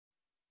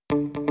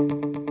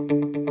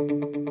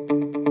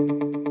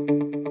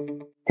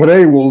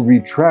Today we'll be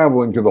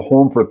traveling to the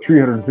home for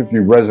 350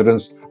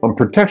 residents on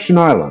Protection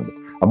Island,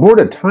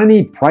 aboard a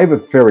tiny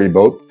private ferry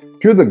boat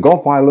through the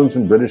Gulf Islands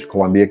in British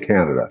Columbia,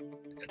 Canada.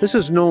 This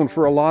is known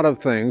for a lot of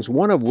things,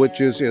 one of which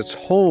is it's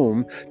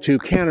home to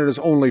Canada's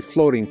only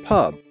floating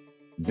pub.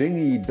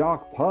 Dingy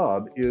Dock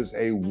Pub is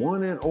a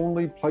one and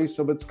only place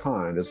of its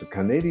kind as a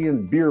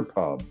Canadian beer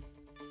pub.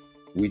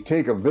 We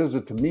take a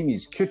visit to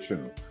Mimi's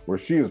kitchen, where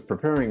she is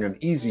preparing an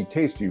easy,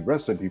 tasty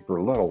recipe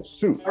for lentil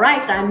soup. All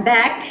right, I'm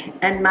back,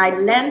 and my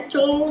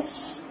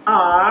lentils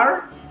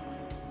are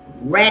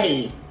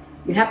ready.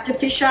 You have to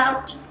fish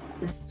out.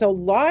 So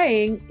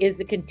lying is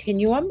a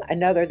continuum,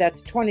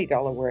 that's a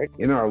 $20 word.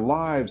 In our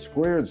Live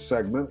Squared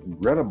segment,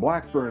 Greta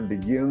Blackburn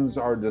begins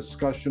our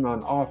discussion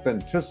on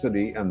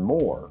authenticity and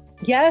more.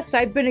 Yes,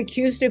 I've been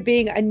accused of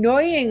being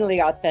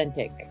annoyingly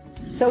authentic.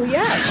 So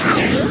yes.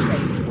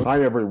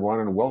 Hi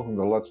everyone, and welcome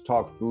to Let's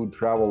Talk Food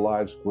Travel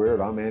Live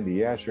Squared. I'm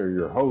Andy Asher,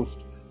 your host.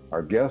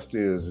 Our guest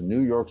is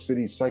New York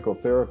City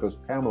psychotherapist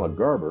Pamela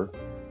Garber,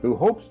 who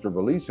hopes to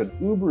release an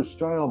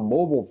Uber-style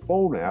mobile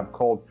phone app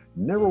called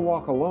Never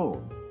Walk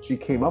Alone. She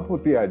came up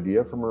with the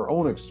idea from her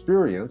own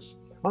experience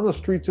on the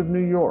streets of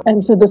New York.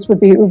 And so this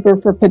would be Uber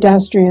for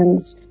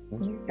pedestrians.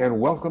 And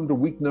welcome to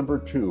week number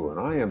 2, and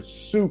I am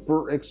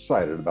super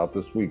excited about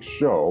this week's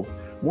show.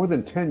 More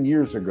than 10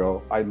 years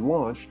ago, I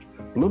launched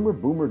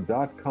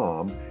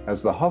bloomerboomer.com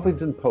as the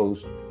Huffington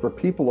Post for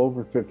people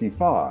over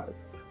 55.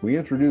 We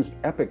introduced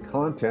epic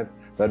content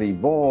that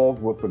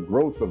evolved with the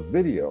growth of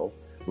video,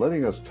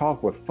 letting us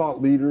talk with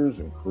thought leaders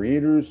and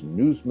creators,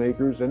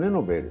 newsmakers, and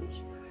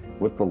innovators.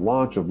 With the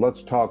launch of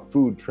Let's Talk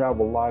Food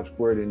Travel Live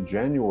Squared in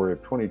January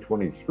of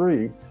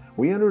 2023,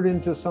 we entered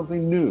into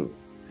something new.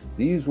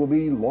 These will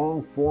be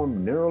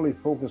long-form, narrowly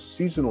focused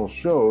seasonal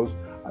shows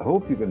I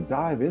hope you can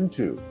dive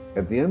into.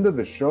 At the end of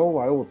the show,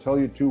 I will tell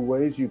you 2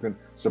 ways you can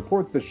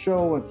support the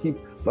show and keep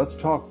Let's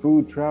Talk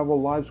Food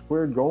Travel Live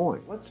Squared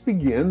going. Let's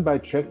begin by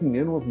checking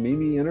in with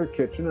Mimi in her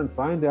kitchen and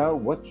find out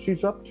what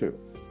she's up to.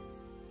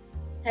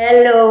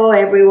 Hello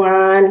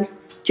everyone.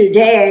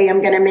 Today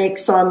I'm going to make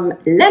some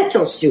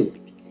lentil soup.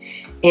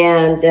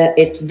 And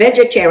it's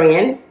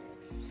vegetarian.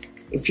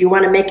 If you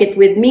want to make it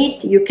with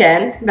meat, you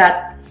can,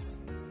 but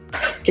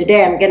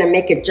today I'm going to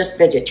make it just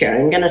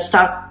vegetarian. I'm going to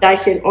start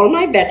dicing all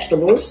my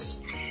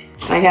vegetables.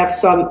 I have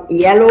some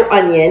yellow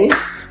onion,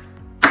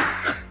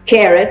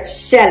 carrots,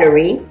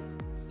 celery.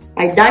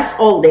 I dice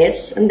all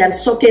this and then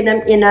saute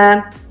them in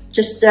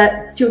just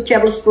 2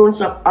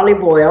 tablespoons of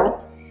olive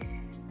oil,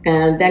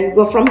 and then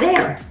go from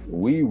there.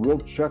 We will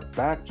check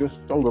back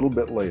just a little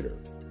bit later.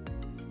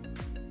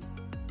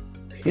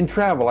 In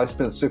travel, I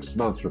spent 6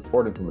 months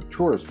reporting from a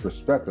tourist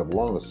perspective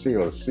along the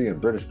Sailor Sea in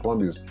British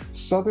Columbia's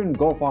southern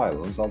Gulf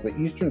Islands off the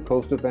eastern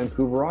coast of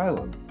Vancouver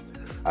Island.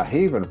 A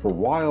haven for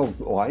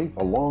wildlife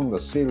along the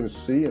Sailor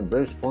Sea in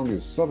British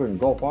Columbia's southern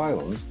Gulf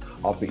Islands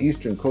off the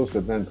eastern coast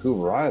of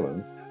Vancouver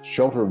Island,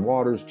 sheltered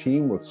waters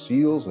teem with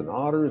seals and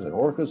otters and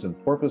orcas and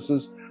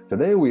porpoises.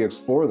 Today we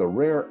explore the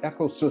rare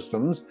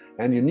ecosystems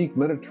and unique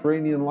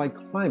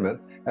Mediterranean-like climate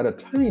at a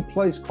tiny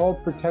place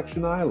called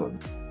Protection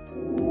Island.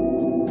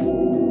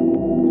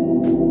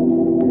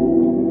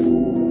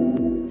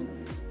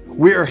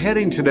 We are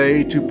heading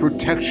today to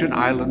Protection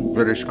Island,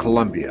 British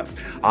Columbia,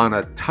 on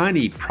a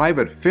tiny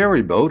private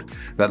ferry boat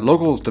that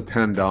locals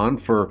depend on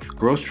for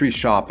grocery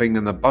shopping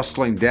in the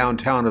bustling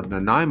downtown of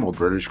Nanaimo,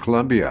 British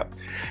Columbia.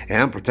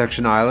 And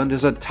Protection Island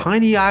is a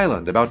tiny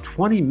island about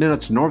 20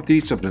 minutes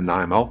northeast of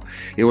Nanaimo.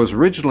 It was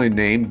originally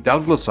named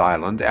Douglas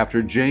Island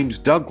after James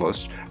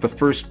Douglas, the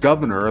first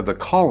governor of the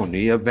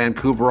colony of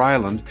Vancouver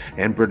Island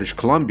and British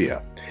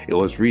Columbia. It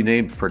was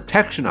renamed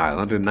Protection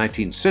Island in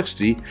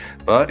 1960,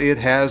 but it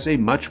has a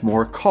much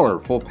more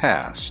colorful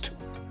past.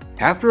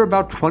 After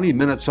about 20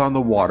 minutes on the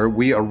water,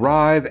 we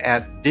arrive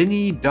at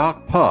Dingy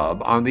Dock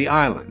Pub on the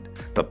island.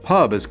 The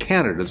pub is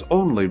Canada's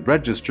only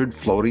registered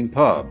floating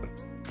pub.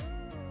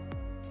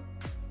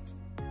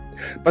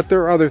 But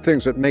there are other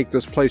things that make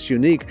this place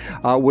unique,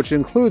 which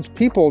includes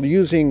people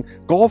using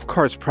golf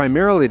carts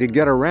primarily to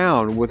get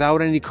around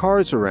without any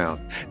cars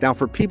around. Now,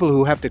 for people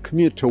who have to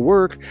commute to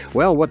work,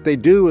 well, what they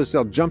do is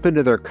they'll jump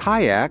into their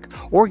kayak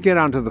or get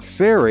onto the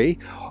ferry,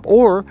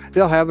 or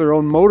they'll have their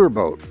own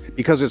motorboat,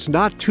 because it's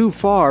not too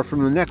far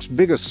from the next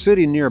biggest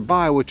city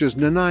nearby, which is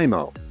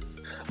Nanaimo.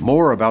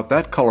 More about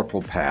that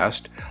colorful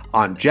past.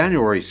 On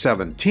January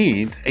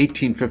 17,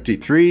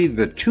 1853,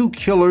 the 2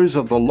 killers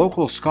of the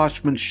local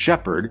Scotchman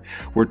Shepherd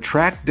were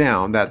tracked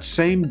down that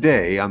same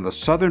day on the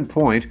southern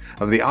point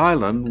of the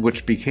island,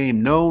 which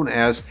became known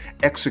as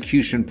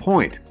Execution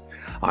Point.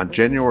 On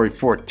January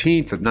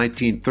 14th of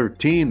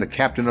 1913, the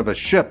captain of a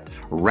ship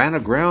ran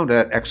aground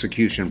at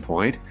Execution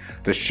Point.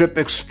 The ship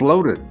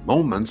exploded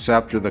moments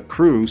after the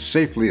crew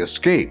safely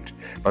escaped,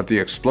 but the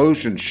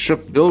explosion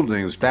shook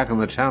buildings back in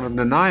the town of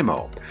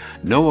Nanaimo.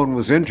 No one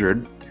was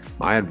injured.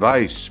 My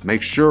advice,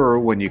 make sure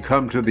when you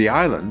come to the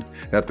island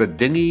that the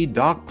Dingy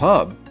Dock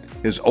Pub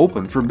is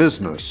open for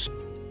business.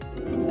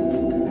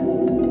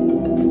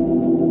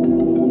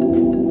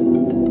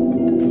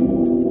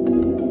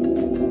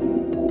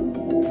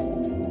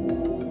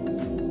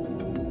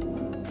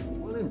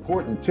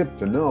 important tip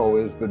to know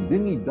is the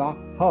Dingy Dock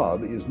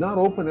Hub is not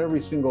open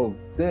every single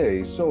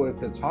day, so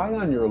if it's high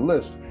on your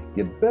list,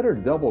 you'd better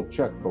double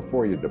check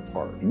before you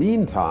depart.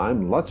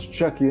 Meantime, let's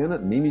check in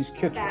at Mimi's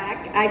kitchen.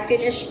 I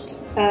finished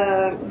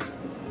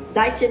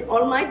dicing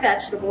all my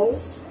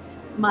vegetables.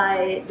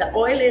 The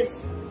oil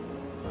is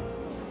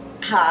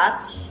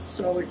hot,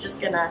 so we're just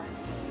gonna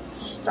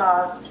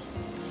start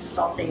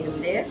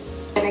sauteing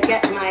this. I'm gonna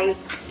get my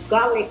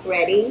garlic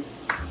ready,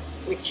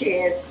 which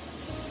is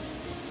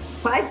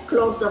 5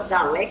 cloves of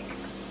garlic,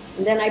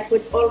 and then I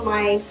put all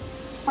my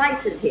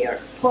spices here: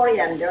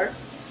 coriander,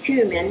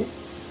 cumin,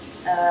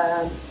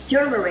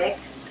 turmeric,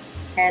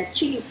 and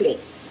chili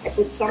flakes. I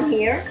put some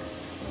here,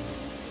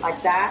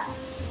 like that,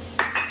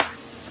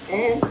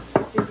 and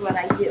this is what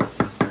I do.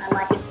 I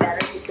like it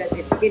better because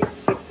it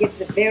gives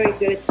a very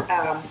good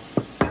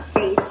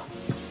taste.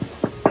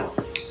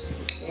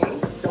 Okay,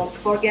 don't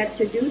forget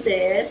to do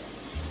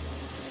this,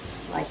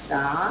 like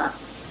that.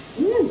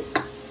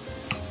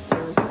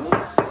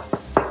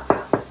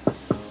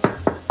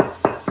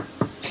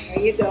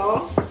 There you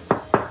go.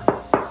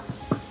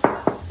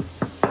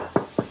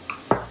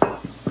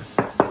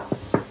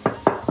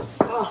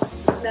 Oh,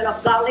 the smell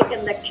of garlic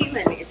and the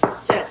cumin is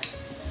just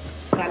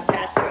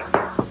fantastic.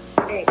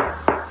 Okay.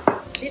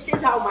 This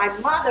is how my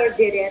mother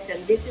did it,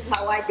 and this is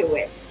how I do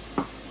it.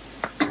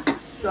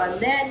 So,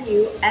 and then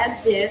you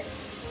add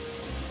this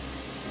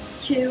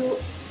to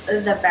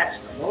the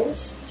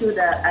vegetables, to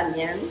the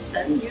onions,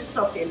 and you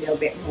saute a little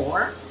bit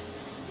more.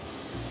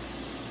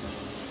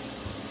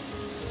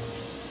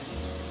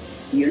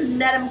 You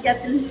let them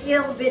get a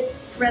little bit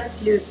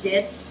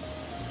translucent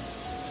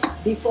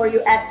before you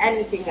add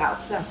anything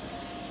else.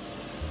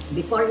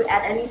 Before you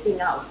add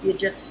anything else, you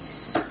just,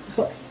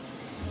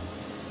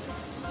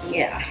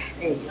 yeah,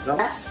 there you go.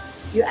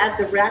 You add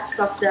the rest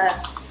of the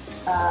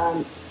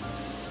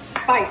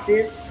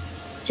spices,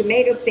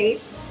 tomato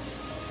paste,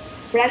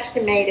 fresh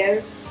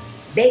tomatoes,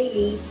 bay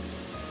leaf,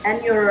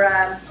 and you're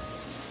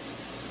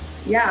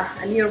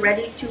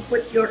ready to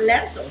put your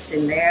lentils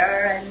in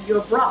there and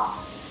your broth.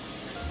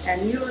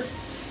 And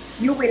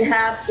you will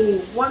have a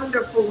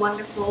wonderful,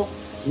 wonderful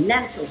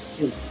lentil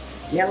soup.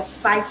 A little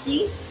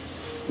spicy.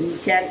 You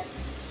can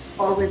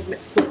always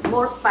put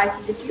more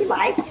spices if you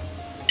like.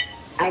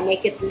 I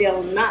make it a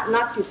little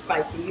not too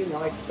spicy, you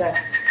know. It's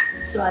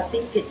so I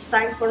think it's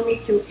time for me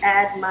to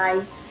add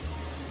my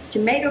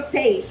tomato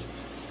paste.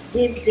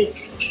 Gives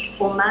this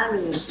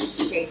umami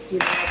taste. You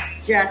know,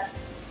 it just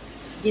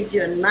gives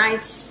you a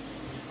nice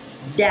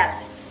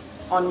depth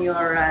on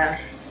your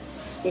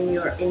in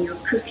your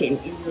cooking,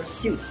 in your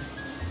soup.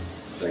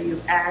 So you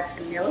add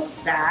a little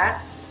of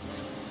that.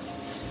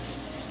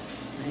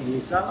 There you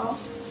go.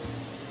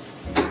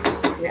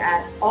 You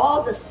add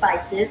all the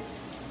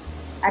spices.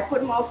 I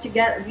put them all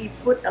together.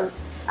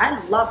 I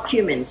love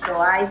cumin, so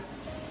I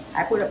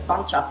put a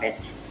bunch of it.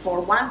 For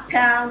 1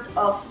 pound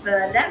of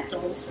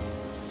lentils,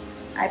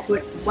 I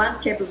put 1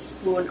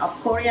 tablespoon of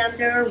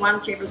coriander,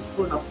 1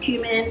 tablespoon of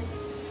cumin,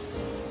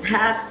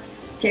 half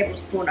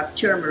tablespoon of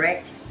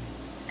turmeric,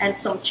 and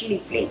some chili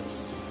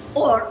flakes,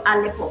 or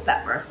Aleppo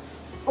pepper,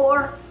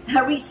 or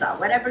harissa,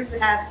 whatever you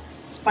have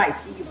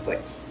spicy you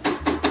put.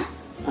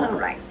 All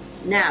right,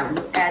 now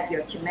you add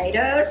your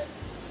tomatoes.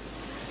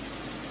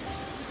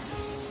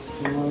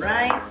 All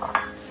right.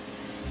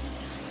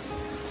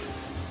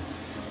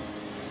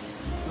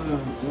 All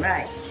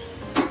right.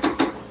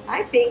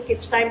 I think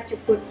it's time to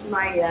put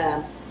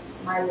my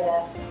my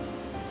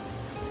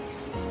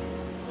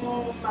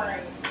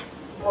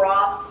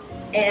broth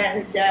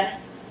and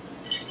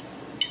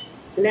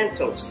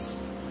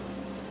lentils.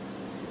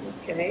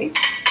 Okay.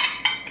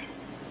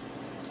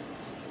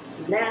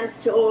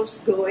 Lentils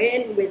go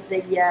in with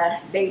the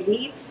bay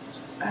leaf.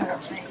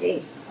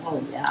 Okay.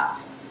 Oh yeah.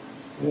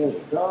 There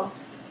you go.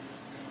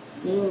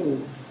 There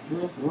you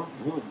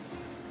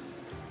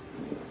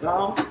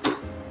go.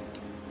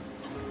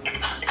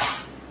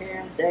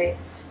 And the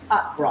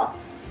hot broth,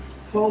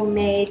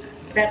 homemade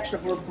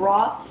vegetable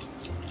broth.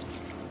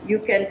 You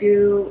can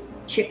do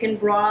chicken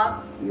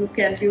broth. You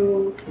can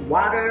do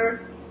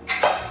water.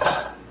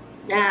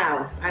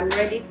 Now I'm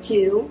ready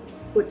to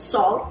put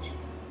salt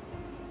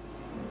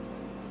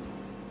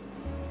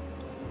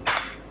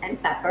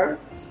and pepper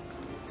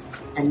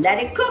and let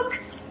it cook.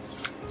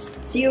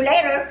 See you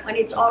later when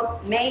it's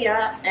all made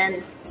up,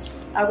 and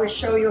I will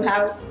show you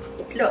how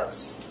it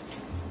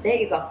looks. There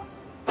you go.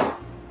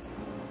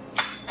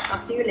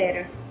 Talk to you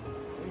later.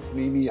 Thanks,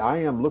 Mimi. I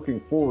am looking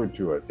forward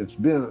to it. It's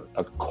been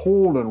a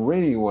cold and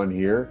rainy one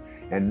here,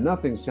 and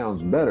nothing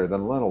sounds better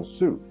than lentil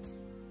soup.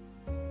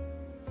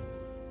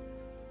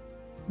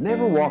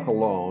 Never walk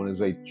alone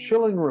is a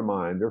chilling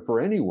reminder for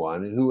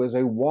anyone who is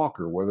a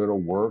walker, whether to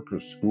work or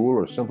school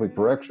or simply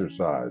for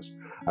exercise.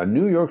 A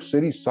New York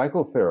City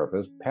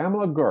psychotherapist,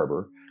 Pamela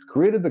Garber,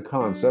 created the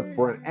concept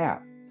for an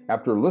app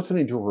after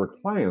listening to her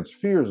clients'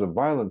 fears of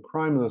violent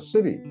crime in the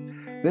city.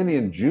 Then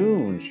in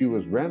June, she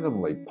was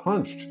randomly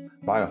punched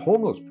by a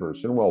homeless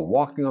person while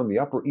walking on the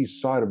Upper East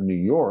Side of New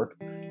York,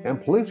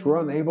 and police were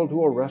unable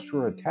to arrest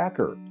her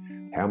attacker.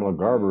 Pamela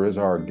Garber is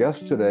our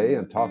guest today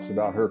and talks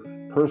about her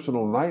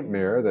personal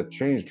nightmare that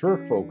changed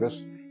her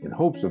focus in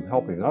hopes of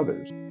helping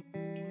others.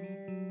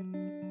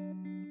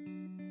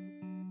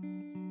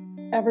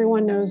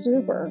 Everyone knows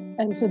Uber,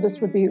 and so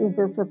this would be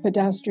Uber for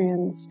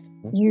pedestrians.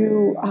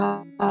 You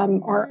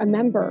are a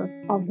member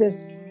of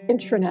this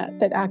intranet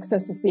that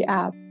accesses the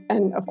app,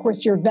 and of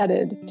course you're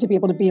vetted to be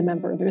able to be a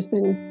member. There's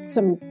been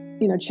some,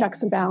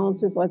 checks and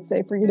balances, let's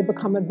say, for you to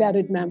become a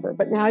vetted member,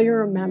 but now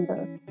you're a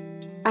member.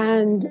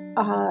 And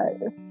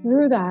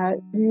through that,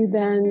 you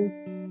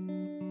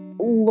then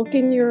look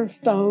in your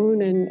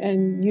phone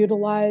and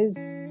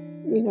utilize,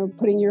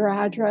 putting your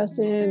address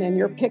in, and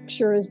your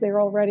picture is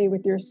there already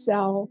with your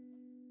cell.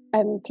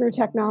 And through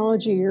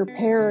technology, you're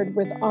paired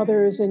with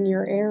others in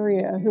your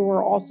area who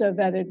are also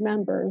vetted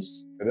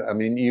members. I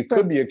mean, you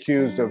could be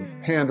accused of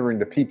pandering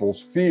to people's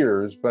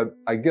fears, but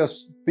I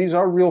guess these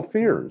are real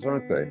fears,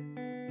 aren't they?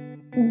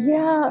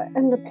 Yeah,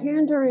 and the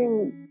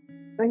pandering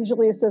I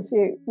usually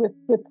associate with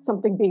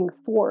something being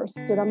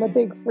forced. And I'm a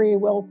big free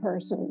will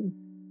person.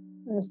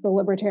 It's the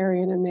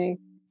libertarian in me.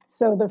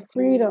 So the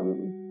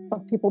freedom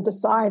of people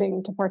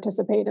deciding to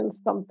participate in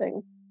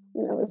something,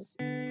 is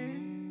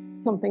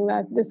something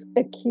that is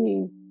a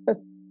key,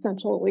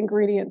 essential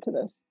ingredient to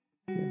this.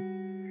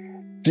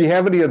 Do you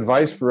have any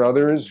advice for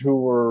others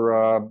who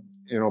are,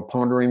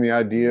 pondering the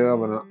idea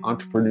of an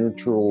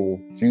entrepreneurial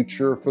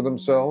future for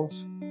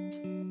themselves?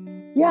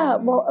 Yeah,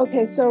 well,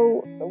 okay,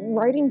 so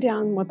writing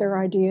down what their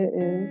idea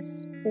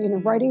is,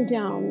 writing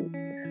down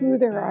who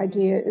their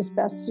idea is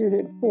best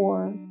suited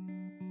for,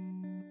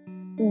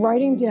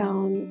 writing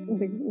down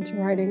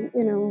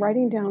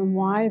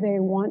why they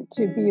want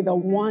to be the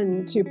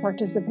one to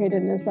participate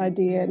in this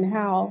idea, and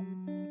how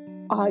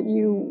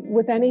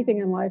with anything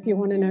in life, you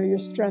want to know your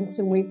strengths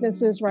and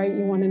weaknesses, right?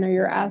 You want to know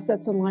your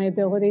assets and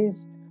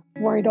liabilities,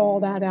 write all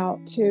that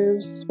out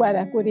too. Sweat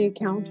equity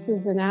counts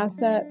as an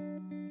asset.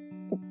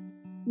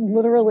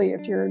 Literally,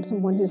 if you're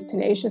someone who's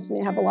tenacious and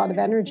you have a lot of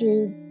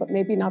energy, but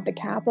maybe not the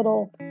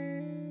capital,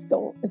 you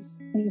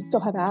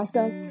still have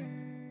assets.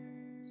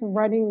 So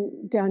writing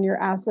down your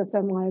assets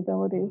and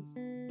liabilities.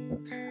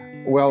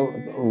 Well,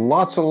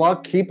 lots of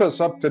luck. Keep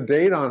us up to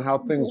date on how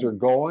things are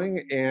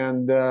going,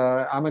 and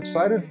I'm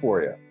excited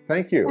for you.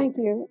 Thank you. Thank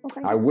you.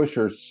 Okay. I wish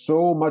her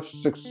so much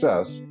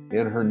success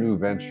in her new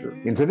venture.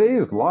 In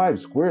today's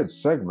Live Squared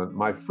segment,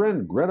 my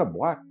friend Greta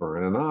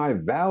Blackburn and I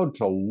vowed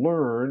to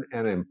learn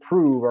and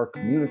improve our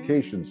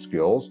communication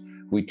skills.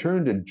 We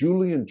turned to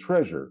Julian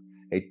Treasure,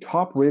 a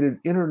top-rated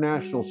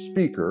international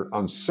speaker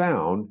on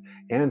sound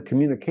and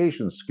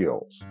communication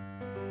skills.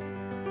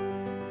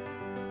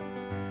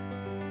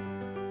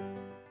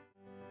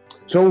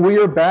 So we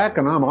are back,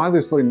 and I'm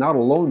obviously not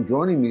alone.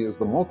 Joining me is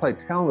the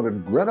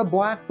multi-talented Greta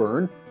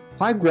Blackburn.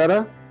 Hi,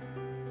 Greta.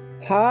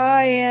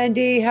 Hi,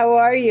 Andy. How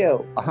are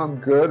you? I'm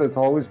good. It's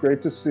always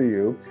great to see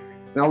you.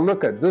 Now,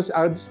 look at this.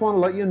 I just want to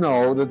let you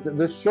know that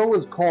this show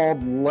is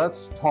called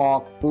Let's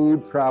Talk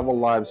Food Travel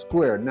Live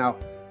Squared. Now,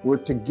 we're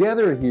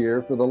together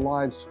here for the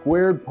Live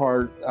Squared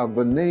part of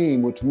the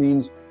name, which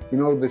means,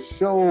 the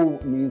show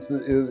means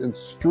it's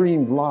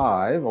streamed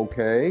live,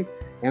 okay?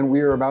 And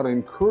we are about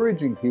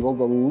encouraging people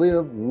to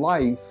live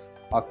life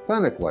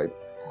authentically.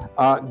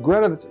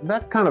 Greta,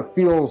 that kind of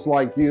feels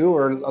like you,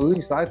 or at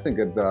least I think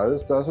it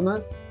does, doesn't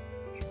it?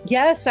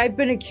 Yes, I've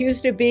been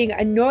accused of being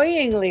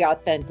annoyingly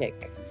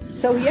authentic.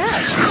 So yes,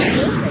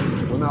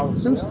 absolutely. Well, now,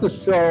 since the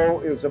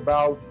show is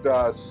about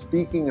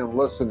speaking and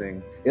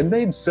listening, it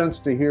made sense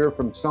to hear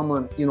from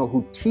someone,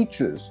 who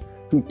teaches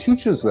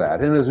that.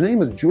 And his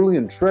name is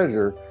Julian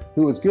Treasure,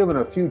 who has given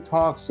a few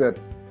talks at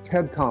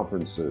TED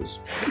conferences.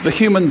 The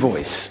human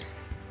voice.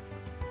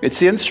 It's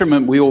the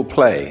instrument we all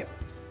play.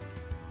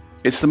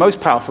 It's the most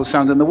powerful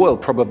sound in the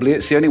world, probably.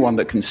 It's the only one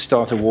that can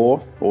start a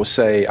war or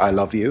say, I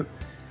love you.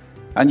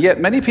 And yet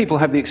many people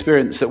have the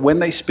experience that when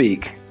they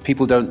speak,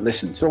 people don't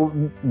listen. So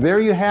there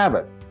you have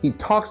it. He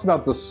talks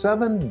about the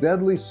 7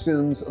 deadly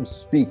sins of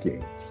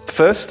speaking.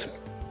 First,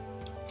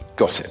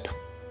 gossip.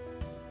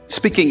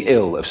 Speaking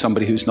ill of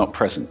somebody who's not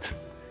present.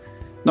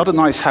 Not a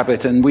nice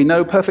habit, and we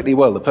know perfectly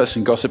well the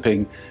person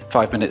gossiping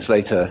 5 minutes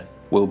later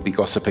will be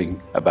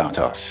gossiping about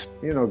us.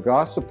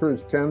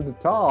 Gossipers tend to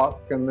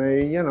talk, and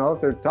they,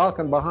 if they're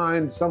talking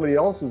behind somebody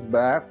else's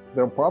back,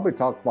 they'll probably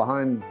talk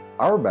behind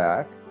our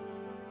back.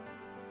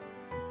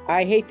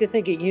 I hate to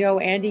think it,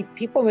 Andy,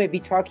 people may be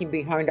talking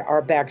behind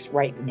our backs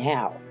right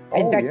now.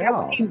 In fact, that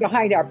wouldn't be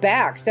behind our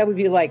backs. That would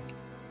be like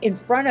in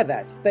front of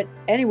us. But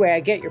anyway, I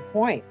get your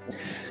point.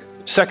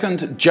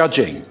 Second,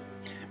 judging.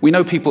 We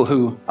know people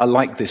who are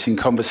like this in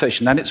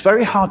conversation, and it's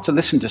very hard to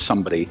listen to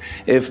somebody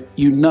if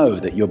you know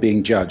that you're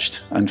being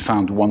judged and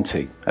found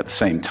wanting at the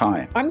same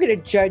time. I'm going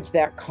to judge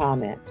that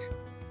comment.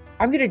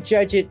 I'm going to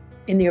judge it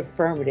in the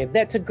affirmative.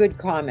 That's a good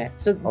comment.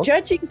 So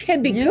judging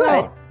can be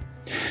good.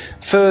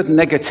 Third,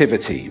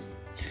 negativity.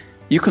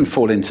 You can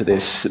fall into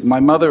this. My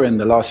mother, in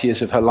the last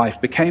years of her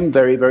life, became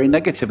very, very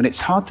negative, and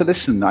it's hard to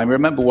listen. I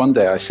remember one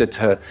day I said to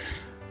her,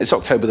 it's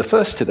October the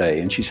 1st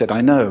today, and she said,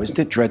 I know, isn't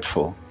it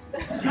dreadful?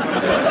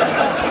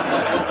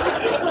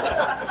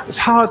 It's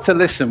hard to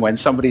listen when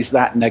somebody's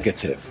that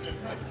negative.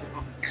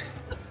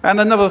 And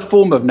another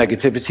form of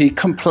negativity,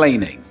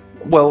 complaining.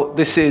 Well,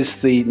 this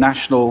is the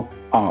national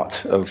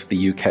art of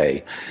the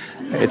UK.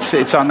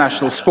 It's our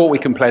national sport. We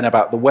complain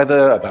about the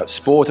weather, about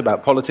sport,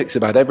 about politics,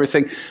 about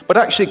everything. But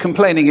actually,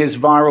 complaining is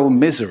viral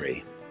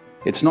misery.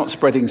 It's not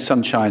spreading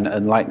sunshine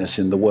and lightness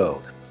in the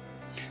world.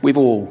 We've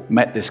all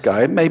met this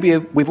guy. Maybe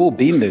we've all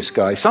been this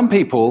guy. Some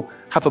people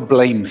have a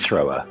blame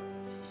thrower.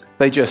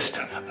 They just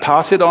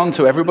pass it on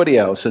to everybody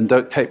else and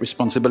don't take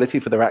responsibility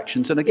for their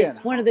actions. And again,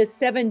 it's one of the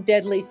 7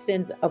 deadly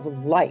sins of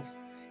life.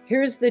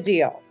 Here's the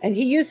deal. And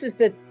he uses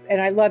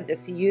and I love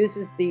this, he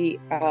uses the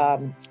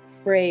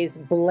phrase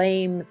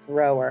blame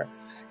thrower.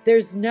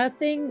 There's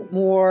nothing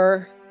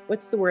more,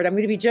 what's the word? I'm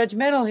going to be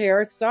judgmental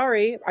here.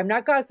 Sorry. I'm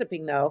not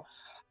gossiping though.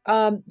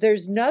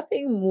 There's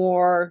nothing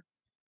more,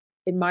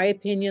 in my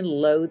opinion,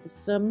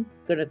 loathsome,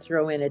 going to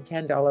throw in a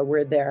 $10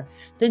 word there,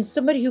 than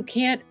somebody who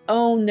can't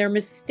own their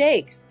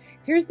mistakes.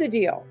 Here's the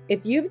deal.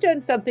 If you've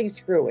done something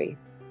screwy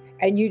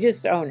and you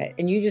just own it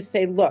and you just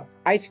say, look,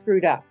 I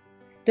screwed up,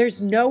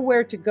 there's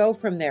nowhere to go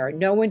from there.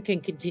 No one can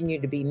continue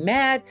to be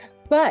mad.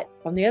 But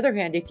on the other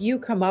hand, if you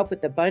come up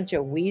with a bunch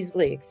of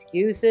Weasley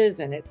excuses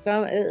and it's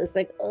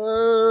like,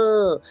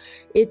 oh,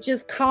 it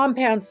just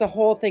compounds the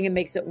whole thing and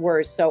makes it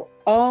worse. So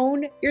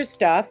own your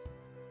stuff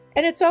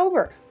and it's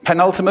over.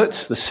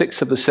 Penultimate, the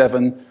 6th of the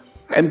 7,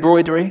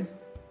 embroidery,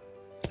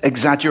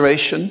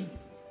 exaggeration.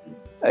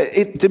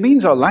 It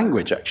demeans our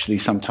language, actually,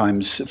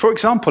 sometimes. For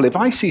example, if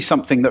I see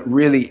something that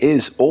really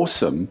is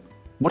awesome,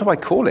 what do I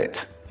call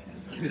it?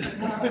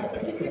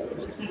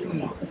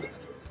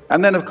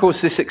 And then, of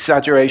course, this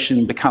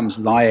exaggeration becomes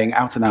lying,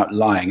 out and out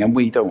lying, and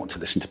we don't want to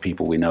listen to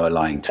people we know are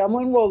lying to.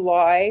 Someone will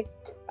lie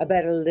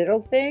about a little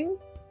thing.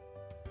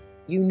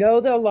 You know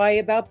they'll lie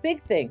about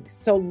big things.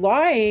 So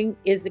lying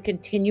is a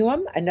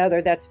continuum,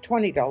 that's a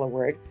 $20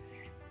 word,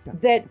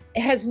 that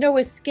has no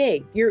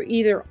escape. You're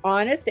either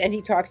honest, and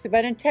he talks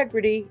about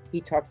integrity,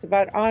 he talks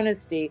about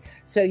honesty.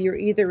 So you're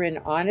either in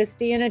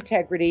honesty and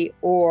integrity,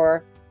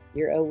 or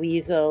you're a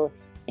weasel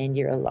and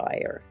you're a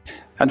liar.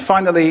 And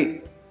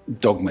finally,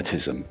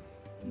 dogmatism.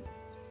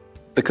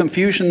 The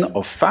confusion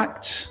of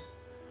facts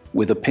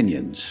with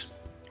opinions.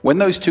 When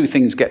those two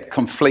things get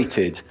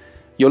conflated,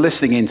 you're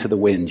listening into the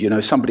wind. You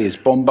know, somebody is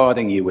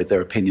bombarding you with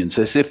their opinions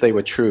as if they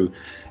were true.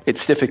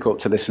 It's difficult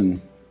to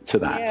listen to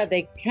that. Yeah,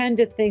 they tend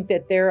to think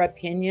that their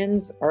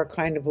opinions are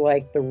kind of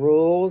like the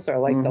rules or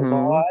like the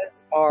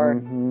laws are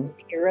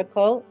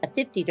empirical, a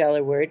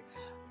 $50 word.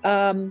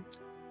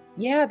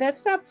 Yeah,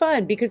 that's not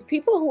fun, because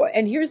people who,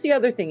 and here's the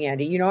other thing,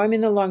 Andy, you know, I'm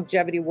in the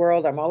longevity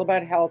world. I'm all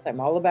about health. I'm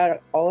all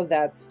about all of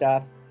that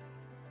stuff.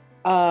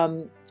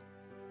 When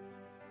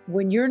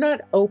you're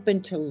not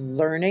open to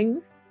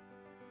learning,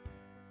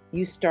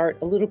 you start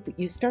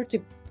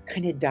to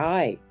kind of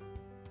die.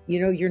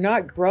 You know, you're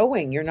not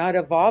growing, you're not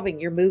evolving,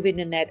 you're moving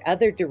in that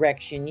other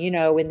direction, you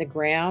know, in the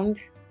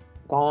ground,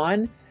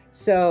 gone.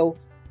 So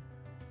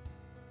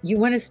you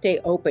want to stay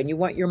open. You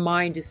want your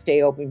mind to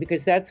stay open,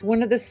 because that's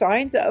one of the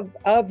signs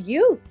of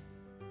youth.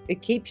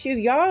 It keeps you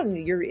young.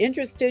 You're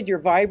interested, you're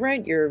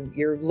vibrant,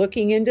 you're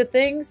looking into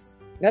things.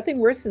 Nothing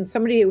worse than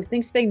somebody who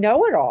thinks they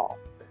know it all.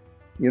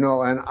 You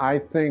know, and I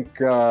think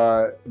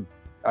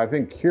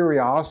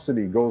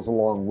curiosity goes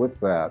along with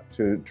that,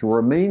 to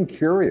remain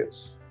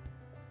curious.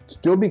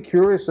 Still be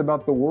curious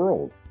about the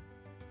world.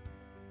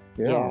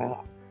 Yeah.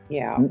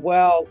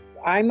 Well,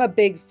 I'm a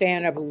big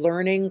fan of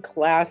learning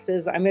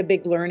classes. I'm a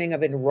big learning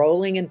of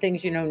enrolling in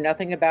things you know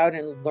nothing about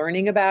and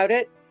learning about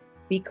it,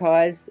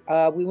 because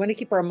we want to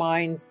keep our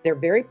minds, the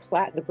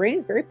brain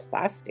is very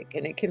plastic,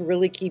 and it can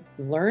really keep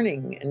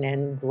learning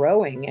and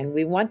growing. And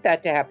we want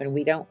that to happen.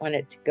 We don't want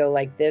it to go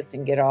like this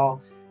and get all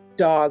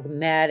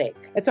dogmatic.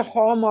 It's a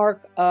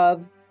hallmark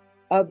of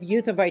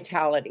youth and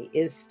vitality,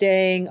 is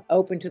staying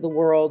open to the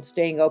world,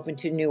 staying open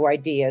to new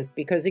ideas.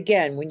 Because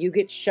again, when you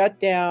get shut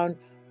down,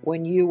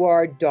 when you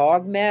are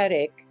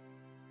dogmatic,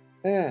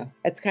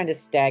 it's kind of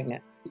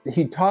stagnant.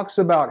 He talks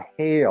about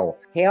HAIL.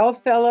 Hail,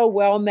 fellow,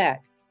 well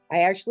met.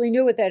 I actually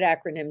knew what that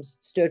acronym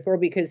stood for,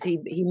 because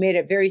he made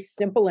it very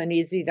simple and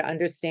easy to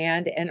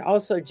understand, and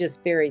also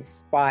just very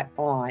spot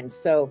on.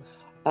 So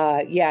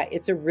yeah,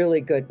 it's a really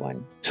good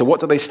one. So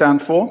what do they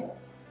stand for?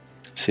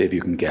 See if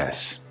you can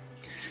guess.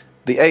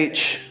 The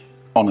H,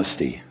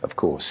 honesty, of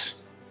course.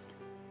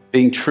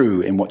 Being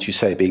true in what you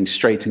say, being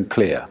straight and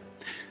clear.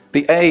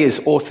 The A is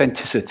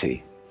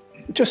authenticity,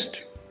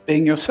 just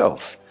being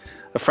yourself.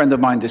 A friend of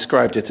mine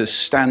described it as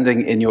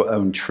standing in your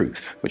own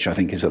truth, which I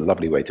think is a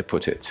lovely way to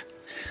put it.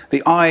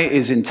 The I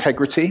is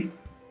integrity,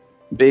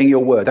 being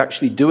your word,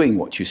 actually doing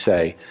what you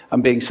say,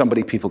 and being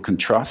somebody people can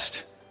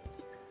trust.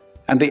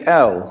 And the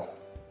L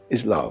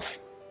is love.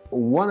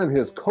 One of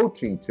his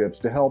coaching tips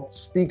to help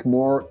speak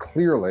more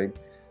clearly,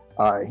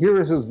 here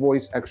is his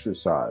voice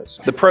exercise.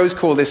 The pros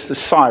call this the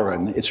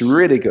siren. It's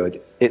really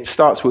good. It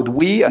starts with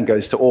we and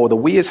goes to or. The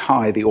we is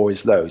high, the or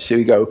is low. So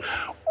you go,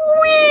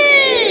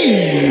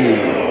 wee,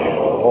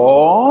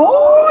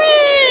 or,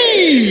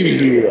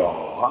 wee.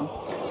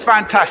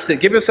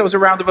 Fantastic. Give yourselves a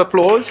round of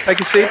applause. Take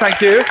a seat.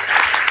 Thank you.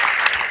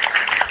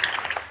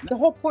 the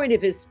whole point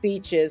of his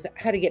speech is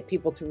how to get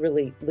people to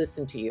really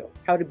listen to you,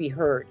 how to be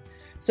heard.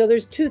 So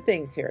there's two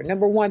things here.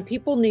 Number one,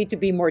 people need to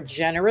be more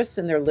generous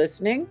in their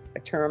listening, a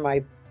term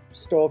I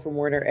stole from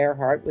Werner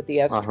Erhard with the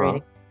S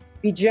training.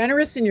 Be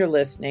generous in your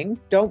listening.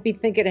 Don't be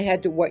thinking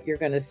ahead to what you're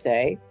going to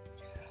say.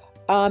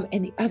 And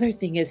the other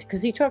thing is,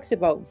 because he talks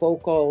about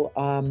vocal,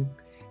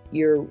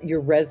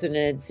 your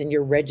resonance and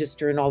your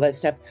register and all that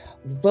stuff.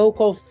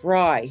 Vocal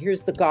fry.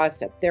 Here's the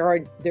gossip.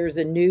 There's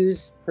a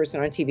news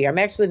person on TV. I'm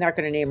actually not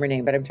going to name her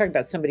name, but I'm talking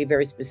about somebody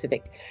very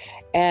specific.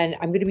 And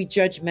I'm going to be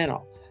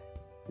judgmental.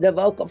 The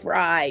vocal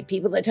fry,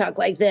 people that talk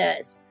like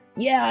this.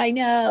 Yeah, I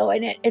know.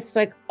 And it's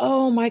like,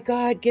 oh my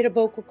God, get a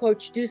vocal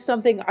coach, do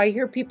something. I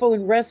hear people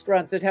in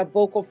restaurants that have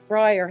vocal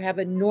fry or have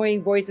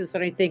annoying voices,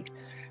 and I think,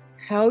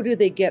 how do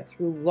they get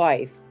through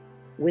life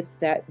with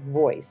that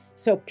voice?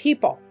 So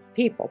people,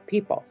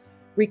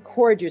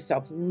 record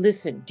yourself,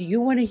 listen. Do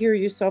you want to hear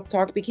yourself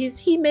talk? Because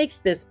he makes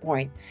this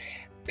point.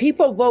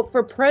 People vote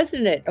for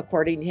president,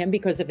 according to him,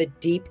 because of a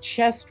deep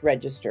chest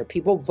register.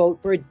 People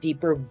vote for a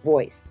deeper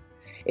voice.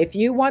 If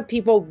you want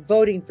people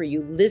voting for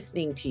you,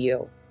 listening to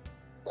you,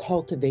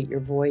 cultivate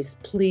your voice,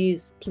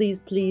 please, please,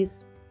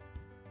 please.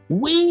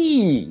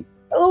 We.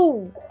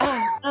 Oh.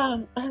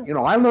 You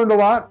know, I learned a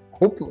lot.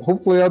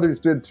 Hopefully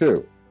others did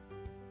too.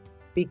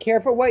 Be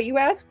careful what you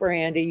ask for,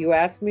 Andy. You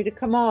asked me to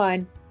come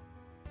on.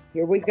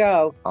 Here we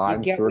go.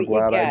 I'm sure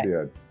glad I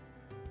did.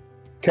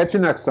 Catch you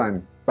next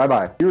time.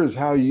 Bye-bye. Here's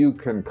how you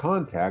can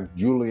contact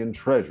Julian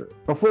Treasure.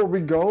 Before we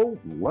go,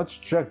 let's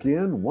check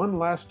in one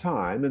last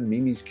time in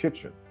Mimi's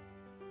kitchen.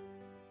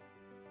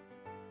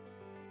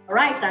 All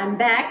right, I'm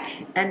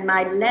back, and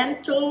my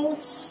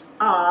lentils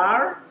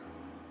are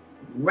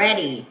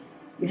ready.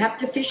 You have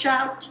to fish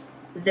out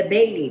the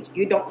bay leaf.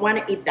 You don't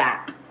want to eat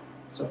that.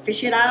 So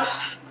fish it out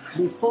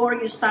before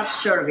you start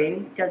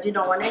serving, because you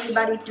don't want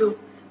anybody to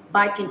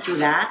bite into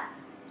that.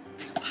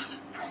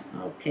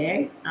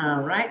 Okay, all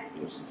right,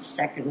 this is the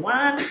second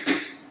one.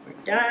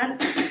 We're done.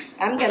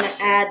 I'm gonna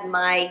add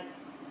my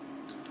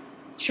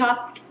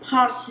chopped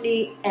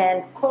parsley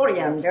and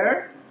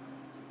coriander.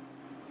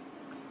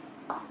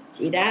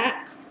 See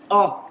that?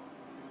 Oh,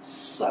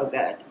 so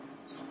good.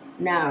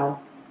 Now,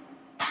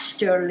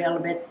 stir a little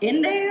bit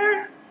in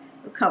there.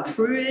 Look how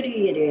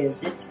pretty it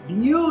is. It's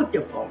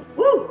beautiful.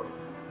 Woo!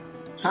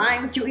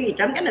 Time to eat.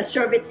 I'm gonna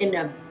serve it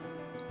in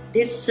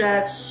this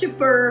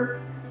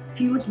super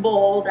cute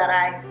bowl that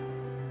I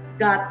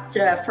got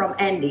from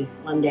Andy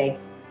one day.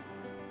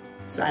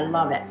 So I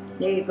love it.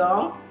 There you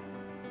go.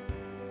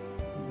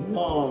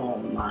 Oh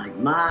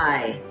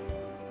my.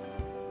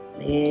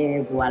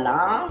 Et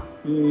voila.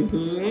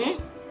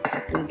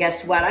 And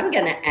guess what I'm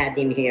gonna add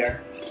in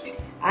here?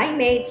 I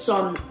made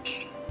some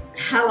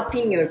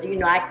jalapenos. You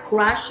know, I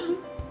crushed them,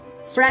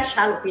 fresh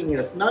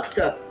jalapenos, not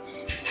cooked.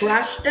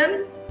 Crushed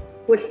them,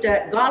 put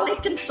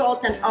garlic and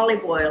salt and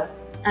olive oil,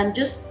 and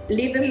just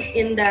leave them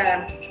in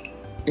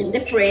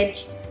the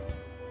fridge.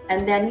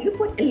 And then you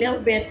put a little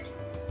bit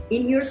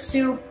in your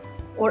soup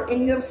or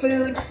in your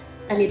food,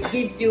 and it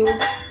gives you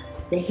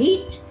the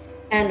heat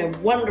and a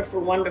wonderful,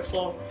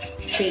 wonderful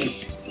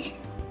taste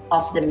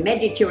of the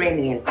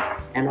Mediterranean.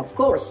 And of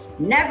course,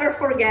 never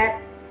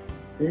forget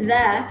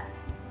the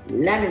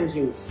lemon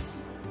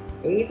juice.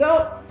 There you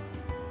go.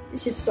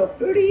 This is so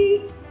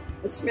pretty.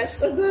 It smells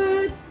so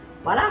good.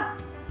 Voila.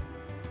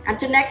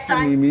 Until next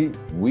time. Mimi,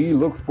 we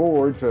look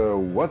forward to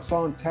what's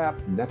on tap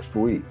next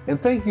week.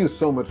 And thank you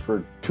so much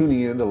for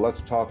tuning in to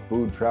Let's Talk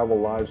Food Travel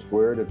Live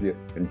Squared. If you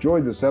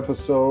enjoyed this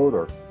episode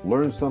or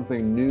learned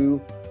something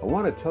new, I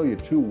want to tell you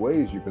 2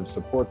 ways you can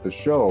support the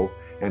show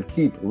and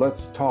keep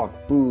Let's Talk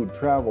Food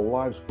Travel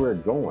Live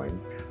Squared going.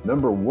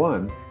 Number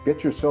 1,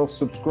 get yourself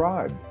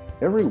subscribed.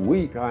 Every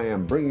week I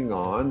am bringing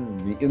on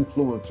the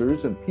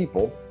influencers and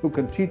people who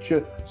can teach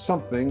you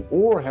something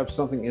or have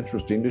something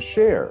interesting to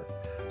share.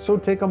 So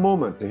take a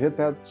moment to hit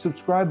that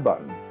subscribe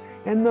button.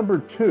 And number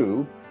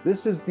 2,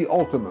 this is the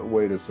ultimate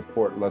way to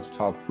support Let's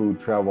Talk Food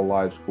Travel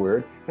Live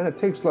Squared, and it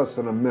takes less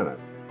than a minute.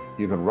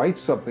 You can write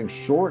something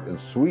short and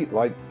sweet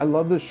like, I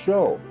love this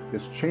show,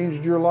 it's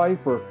changed your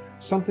life, or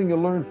something you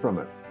learned from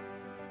it.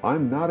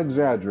 I'm not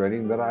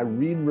exaggerating that I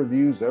read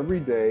reviews every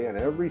day, and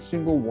every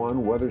single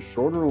one, whether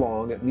short or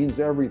long, it means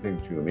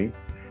everything to me.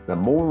 The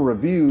more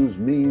reviews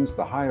means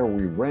the higher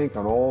we rank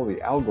on all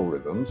the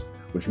algorithms,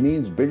 which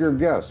means bigger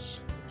guests.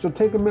 So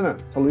take a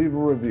minute to leave a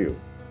review.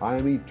 I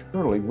am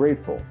eternally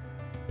grateful.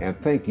 And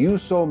thank you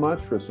so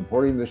much for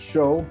supporting this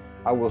show.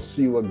 I will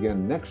see you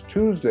again next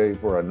Tuesday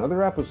for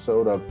another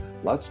episode of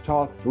Let's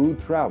Talk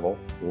Food Travel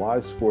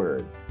Live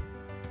Squared.